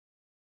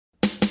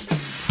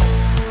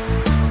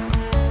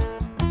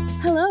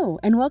Hello,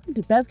 and welcome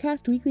to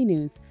Bevcast Weekly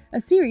News, a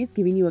series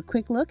giving you a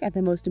quick look at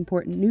the most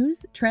important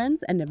news,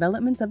 trends, and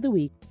developments of the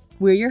week.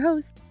 We're your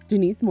hosts,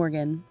 Denise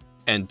Morgan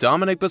and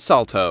Dominic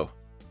Basalto.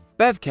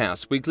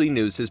 Bevcast Weekly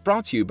News is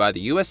brought to you by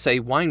the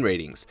USA Wine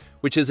Ratings,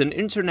 which is an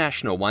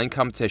international wine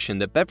competition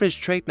that Beverage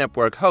Trade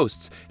Network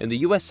hosts in the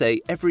USA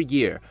every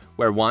year,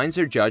 where wines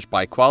are judged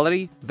by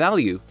quality,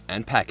 value,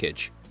 and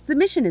package.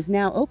 Submission is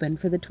now open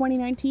for the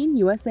 2019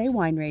 USA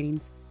Wine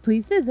Ratings.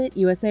 Please visit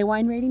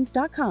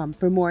usawineratings.com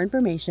for more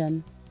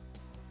information.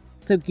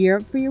 So gear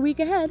up for your week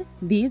ahead.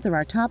 These are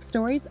our top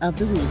stories of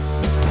the week.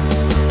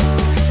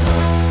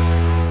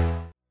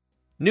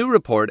 New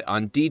report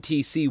on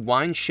DTC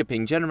wine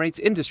shipping generates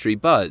industry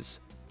buzz.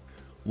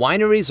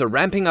 Wineries are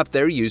ramping up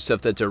their use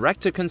of the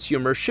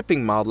direct-to-consumer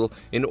shipping model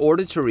in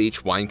order to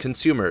reach wine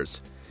consumers.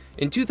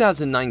 In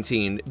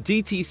 2019,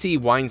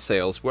 DTC wine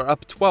sales were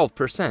up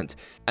 12%,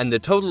 and the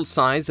total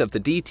size of the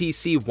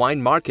DTC wine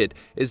market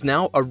is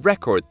now a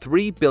record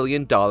 $3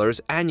 billion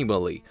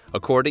annually,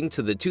 according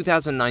to the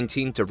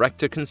 2019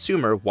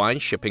 Direct-to-Consumer Wine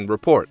Shipping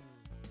Report.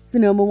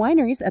 Sonoma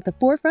Wineries at the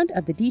forefront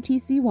of the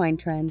DTC wine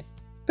trend.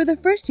 For the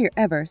first year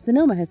ever,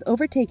 Sonoma has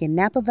overtaken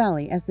Napa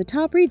Valley as the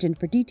top region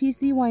for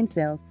DTC wine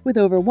sales, with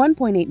over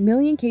 1.8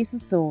 million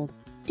cases sold.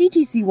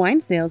 DTC wine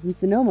sales in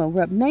Sonoma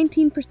were up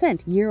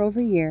 19% year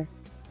over year.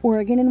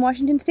 Oregon and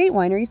Washington State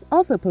wineries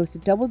also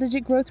posted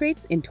double-digit growth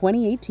rates in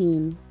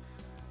 2018.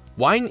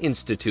 Wine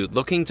Institute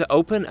looking to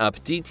open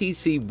up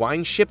DTC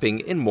wine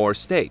shipping in more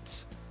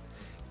states.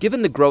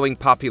 Given the growing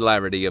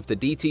popularity of the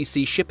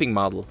DTC shipping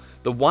model,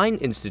 the Wine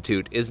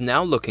Institute is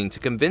now looking to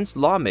convince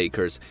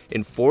lawmakers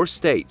in 4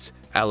 states,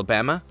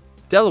 Alabama,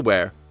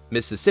 Delaware,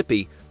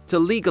 Mississippi, to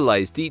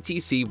legalize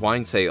DTC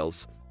wine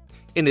sales.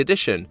 In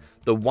addition,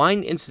 the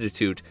Wine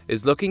Institute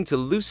is looking to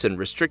loosen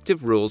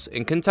restrictive rules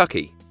in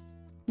Kentucky.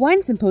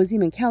 Wine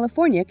Symposium in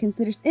California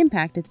considers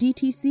impact of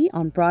DTC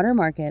on broader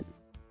market.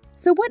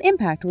 So what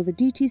impact will the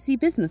DTC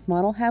business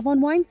model have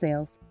on wine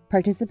sales?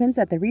 Participants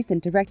at the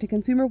recent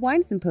Direct-to-Consumer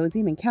Wine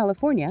Symposium in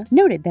California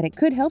noted that it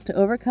could help to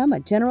overcome a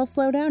general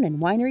slowdown in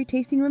winery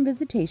tasting room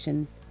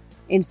visitations.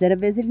 Instead of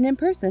visiting in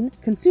person,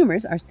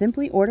 consumers are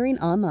simply ordering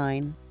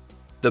online.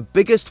 The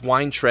biggest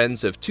wine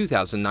trends of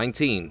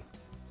 2019.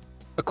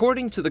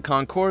 According to the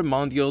Concours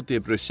Mondial de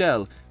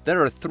Bruxelles,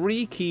 there are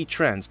 3 key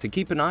trends to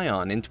keep an eye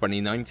on in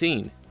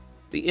 2019.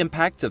 The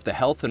impact of the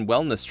health and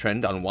wellness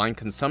trend on wine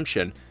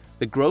consumption,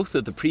 the growth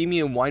of the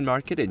premium wine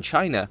market in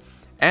China,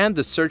 and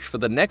the search for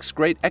the next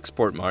great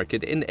export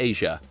market in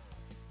Asia.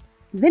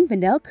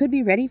 Zinfandel could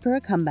be ready for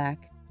a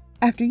comeback.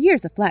 After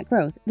years of flat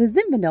growth, the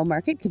Zinfandel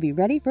market could be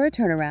ready for a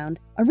turnaround.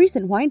 A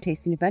recent wine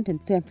tasting event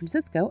in San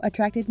Francisco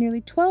attracted nearly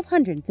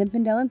 1,200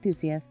 Zinfandel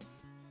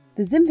enthusiasts.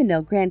 The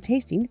Zinfandel Grand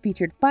Tasting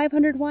featured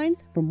 500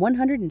 wines from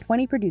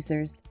 120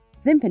 producers.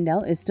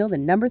 Zinfandel is still the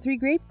number 3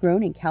 grape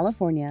grown in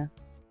California.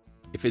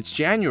 If it's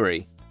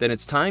January, then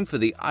it's time for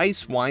the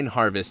ice wine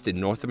harvest in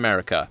North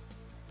America.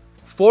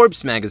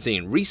 Forbes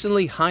magazine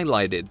recently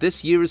highlighted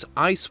this year's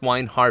ice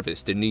wine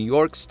harvest in New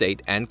York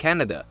State and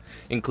Canada,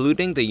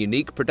 including the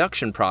unique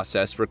production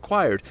process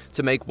required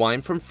to make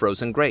wine from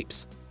frozen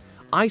grapes.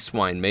 Ice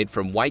wine made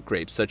from white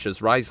grapes such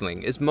as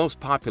Riesling is most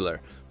popular,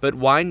 but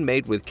wine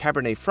made with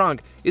Cabernet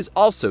Franc is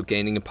also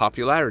gaining in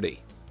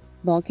popularity.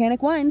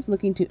 Volcanic wines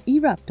looking to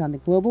erupt on the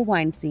global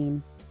wine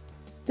scene.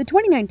 The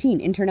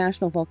 2019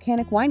 International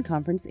Volcanic Wine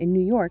Conference in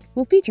New York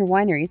will feature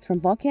wineries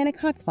from volcanic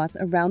hotspots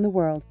around the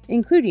world,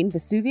 including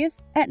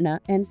Vesuvius, Etna,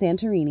 and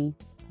Santorini.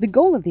 The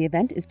goal of the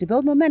event is to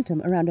build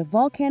momentum around a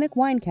volcanic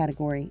wine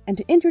category and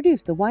to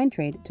introduce the wine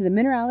trade to the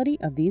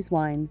minerality of these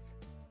wines.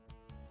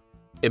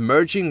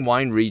 Emerging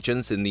wine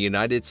regions in the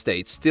United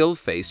States still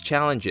face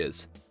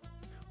challenges.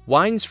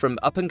 Wines from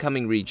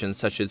up-and-coming regions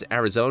such as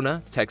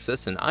Arizona,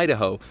 Texas, and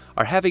Idaho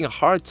are having a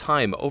hard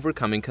time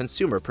overcoming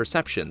consumer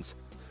perceptions.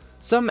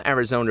 Some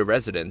Arizona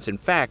residents, in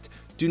fact,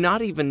 do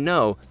not even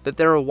know that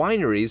there are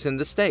wineries in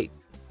the state.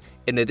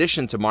 In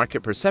addition to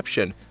market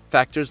perception,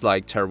 factors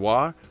like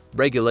terroir,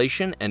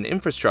 regulation, and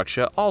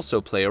infrastructure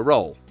also play a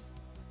role.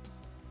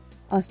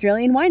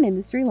 Australian wine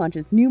industry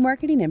launches new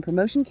marketing and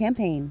promotion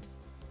campaign.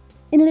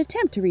 In an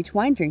attempt to reach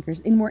wine drinkers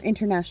in more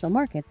international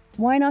markets,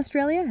 Wine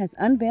Australia has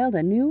unveiled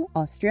a new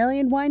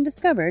Australian Wine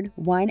Discovered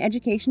wine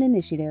education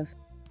initiative.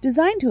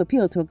 Designed to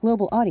appeal to a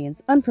global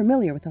audience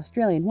unfamiliar with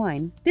Australian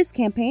wine, this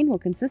campaign will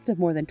consist of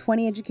more than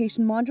 20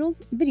 education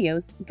modules,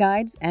 videos,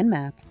 guides, and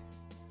maps.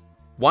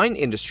 Wine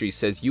industry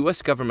says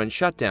U.S. government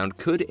shutdown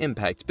could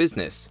impact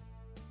business.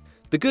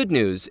 The good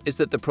news is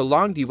that the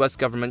prolonged U.S.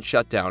 government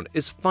shutdown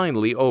is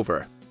finally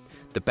over.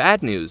 The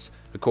bad news,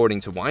 according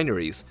to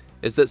wineries,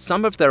 is that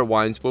some of their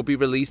wines will be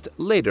released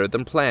later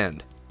than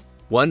planned.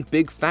 One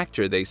big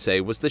factor, they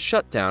say, was the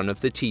shutdown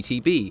of the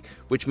TTB,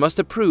 which must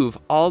approve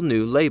all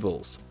new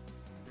labels.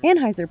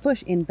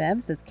 Anheuser-Busch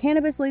InBev says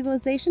cannabis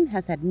legalization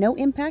has had no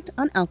impact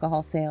on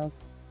alcohol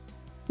sales.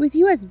 With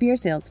U.S. beer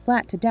sales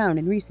flat to down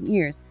in recent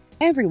years,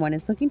 everyone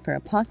is looking for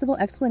a possible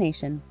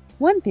explanation.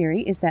 One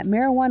theory is that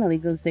marijuana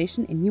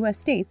legalization in U.S.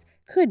 states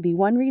could be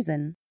one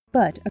reason.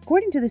 But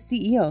according to the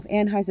CEO of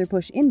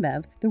Anheuser-Busch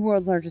InBev, the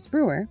world's largest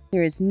brewer,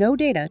 there is no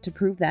data to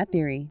prove that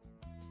theory.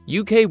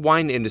 UK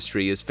wine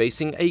industry is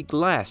facing a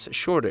glass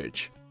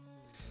shortage.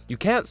 You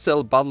can't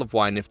sell a bottle of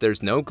wine if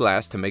there's no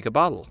glass to make a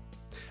bottle.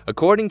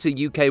 According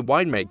to UK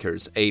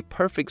winemakers, a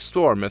perfect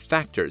storm of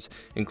factors,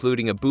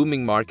 including a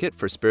booming market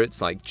for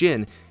spirits like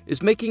gin,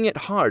 is making it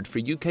hard for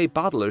UK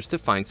bottlers to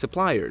find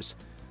suppliers.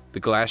 The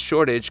glass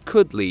shortage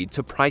could lead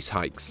to price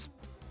hikes.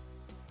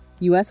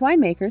 U.S.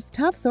 winemakers'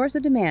 top source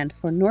of demand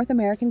for North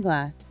American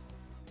glass.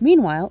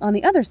 Meanwhile, on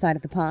the other side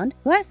of the pond,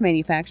 glass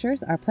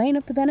manufacturers are playing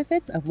up the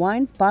benefits of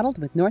wines bottled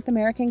with North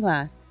American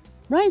glass.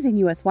 Rising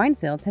U.S. wine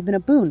sales have been a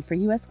boon for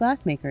U.S.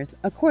 glassmakers,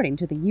 according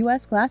to the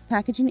U.S. Glass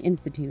Packaging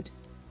Institute.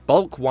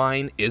 Bulk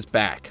wine is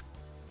back.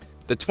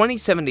 The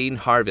 2017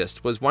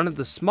 harvest was one of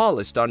the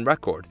smallest on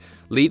record,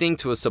 leading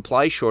to a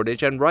supply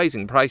shortage and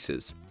rising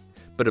prices.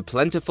 But a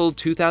plentiful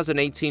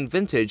 2018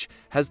 vintage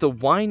has the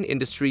wine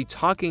industry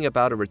talking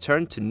about a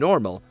return to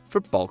normal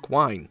for bulk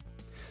wine.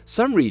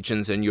 Some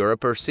regions in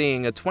Europe are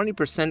seeing a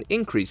 20%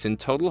 increase in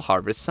total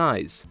harvest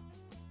size.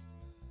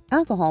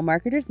 Alcohol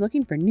marketers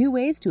looking for new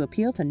ways to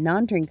appeal to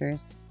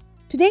non-drinkers.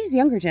 Today's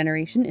younger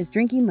generation is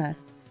drinking less,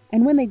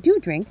 and when they do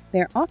drink,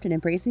 they're often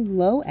embracing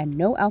low and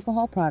no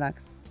alcohol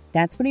products.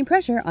 That's putting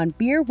pressure on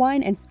beer,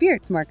 wine, and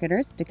spirits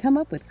marketers to come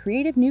up with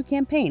creative new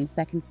campaigns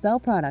that can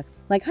sell products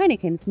like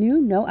Heineken's new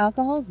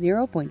no-alcohol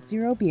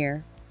 0.0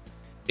 beer.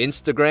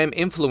 Instagram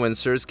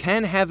influencers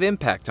can have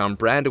impact on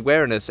brand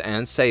awareness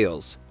and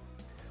sales.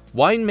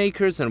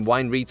 Winemakers and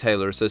wine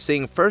retailers are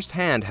seeing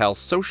firsthand how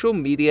social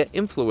media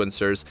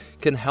influencers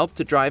can help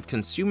to drive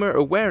consumer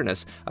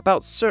awareness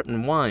about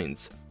certain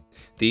wines.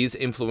 These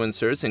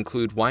influencers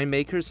include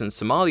winemakers and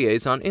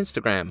sommeliers on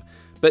Instagram,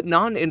 but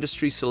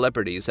non-industry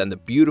celebrities and the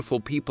beautiful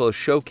people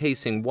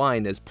showcasing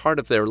wine as part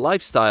of their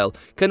lifestyle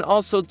can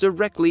also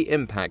directly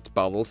impact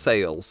bottle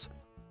sales.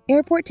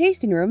 Airport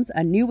tasting rooms,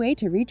 a new way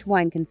to reach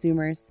wine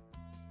consumers.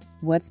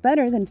 What's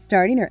better than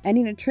starting or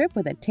ending a trip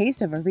with a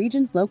taste of a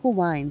region's local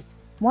wines?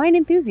 Wine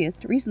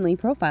enthusiasts recently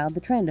profiled the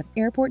trend of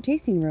airport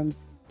tasting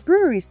rooms.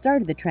 Breweries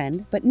started the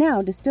trend, but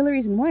now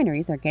distilleries and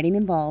wineries are getting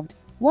involved.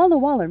 Walla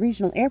Walla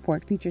Regional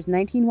Airport features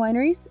 19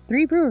 wineries,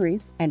 3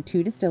 breweries, and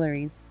 2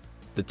 distilleries.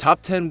 The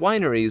top 10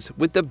 wineries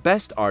with the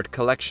best art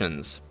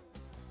collections.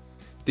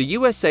 The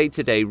USA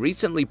Today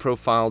recently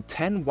profiled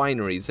 10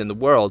 wineries in the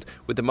world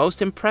with the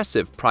most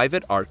impressive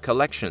private art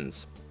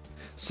collections.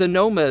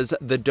 Sonoma's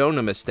The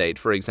Donum Estate,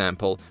 for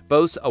example,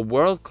 boasts a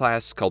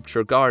world-class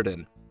sculpture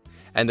garden.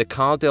 And the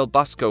Cal del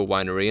Bosco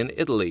winery in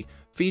Italy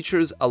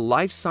features a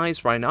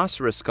life-size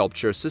rhinoceros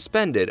sculpture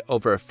suspended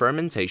over a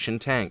fermentation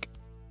tank.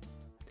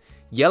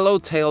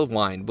 Yellowtail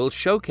Wine will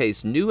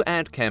showcase new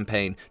ad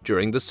campaign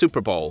during the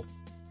Super Bowl.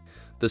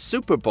 The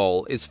Super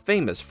Bowl is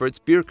famous for its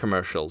beer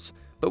commercials,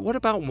 but what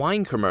about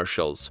wine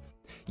commercials?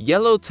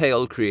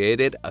 Yellowtail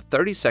created a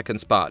 30-second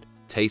spot,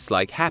 Tastes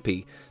Like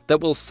Happy, that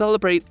will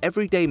celebrate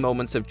everyday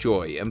moments of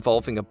joy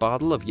involving a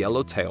bottle of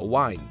Yellowtail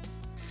wine.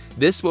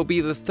 This will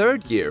be the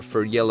 3rd year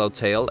for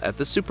Yellowtail at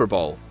the Super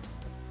Bowl.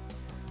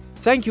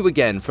 Thank you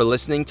again for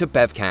listening to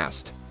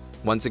Bevcast.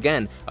 Once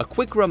again, a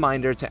quick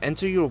reminder to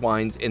enter your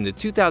wines in the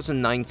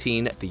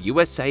 2019 The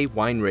USA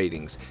Wine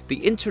Ratings,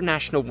 the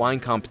international wine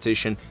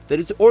competition that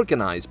is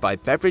organized by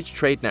Beverage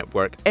Trade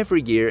Network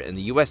every year in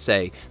the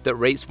USA that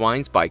rates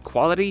wines by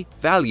quality,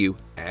 value,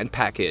 and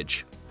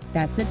package.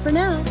 That's it for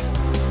now.